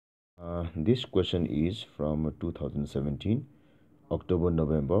This question is from 2017,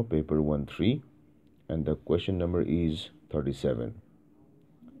 October-November, paper 1-3, and the question number is 37.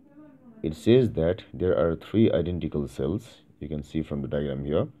 It says that there are three identical cells. You can see from the diagram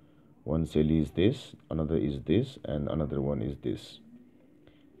here. One cell is this, another is this, and another one is this.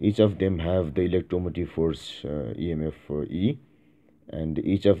 Each of them have the electromotive force e.m.f E, and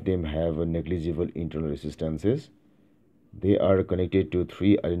each of them have a negligible internal resistances. They are connected to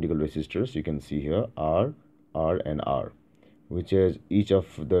three identical resistors. You can see here R, R, and R, which has each of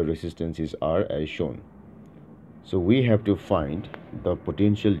the resistances R as shown. So we have to find the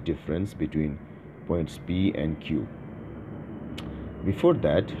potential difference between points P and Q. Before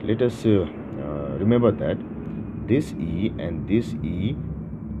that, let us remember that this E and this E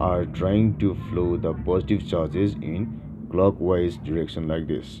are trying to flow the positive charges in clockwise direction like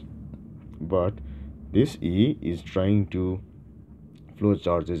this, but this E is trying to flow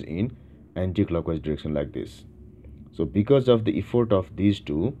charges in anti-clockwise direction like this. So because of the effort of these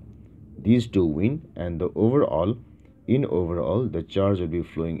two win, and the overall the charge will be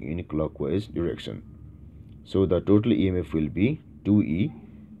flowing in clockwise direction. So the total EMF will be 2E,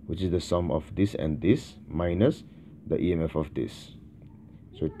 which is the sum of this and this minus the EMF of this.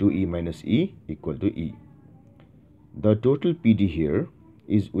 So 2E minus E equal to E. The total PD here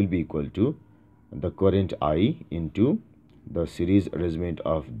will be equal to the current I into the series arrangement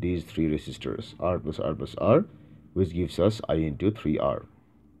of these three resistors R plus R plus R, which gives us I into 3R.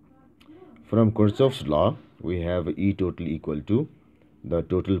 From Kirchhoff's law, we have E total equal to the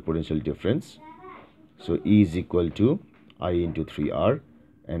total potential difference. So E is equal to I into 3R,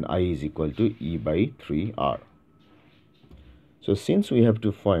 and I is equal to E by 3R. So since we have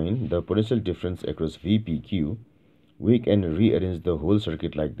to find the potential difference across VPQ, we can rearrange the whole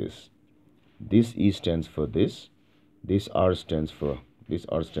circuit like this. This E stands for this, this R stands for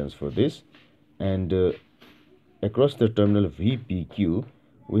this, and across the terminal VPQ,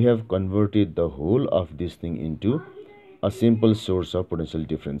 we have converted the whole of this thing into a simple source of potential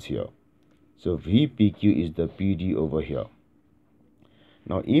difference here. So VPQ is the PD over here.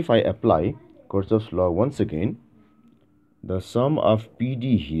 Now if I apply Kirchhoff's law once again, the sum of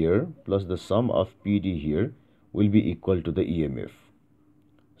PD here plus the sum of PD here will be equal to the EMF.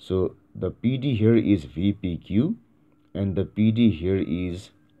 So the PD here is VPQ and the PD here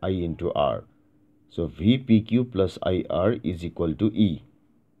is I into R. So VPQ plus IR is equal to E.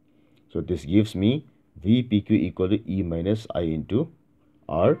 So this gives me VPQ equal to E minus I into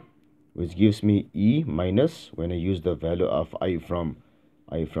R, which gives me E minus, when I use the value of I from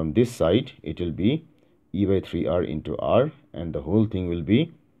this side, it will be E by 3R into R, and the whole thing will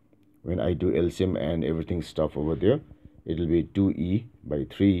be, when I do LCM and everything stuff over there, it will be 2E by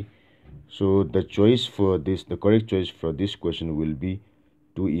 3. So the correct choice for this question will be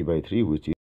 2E by 3, which is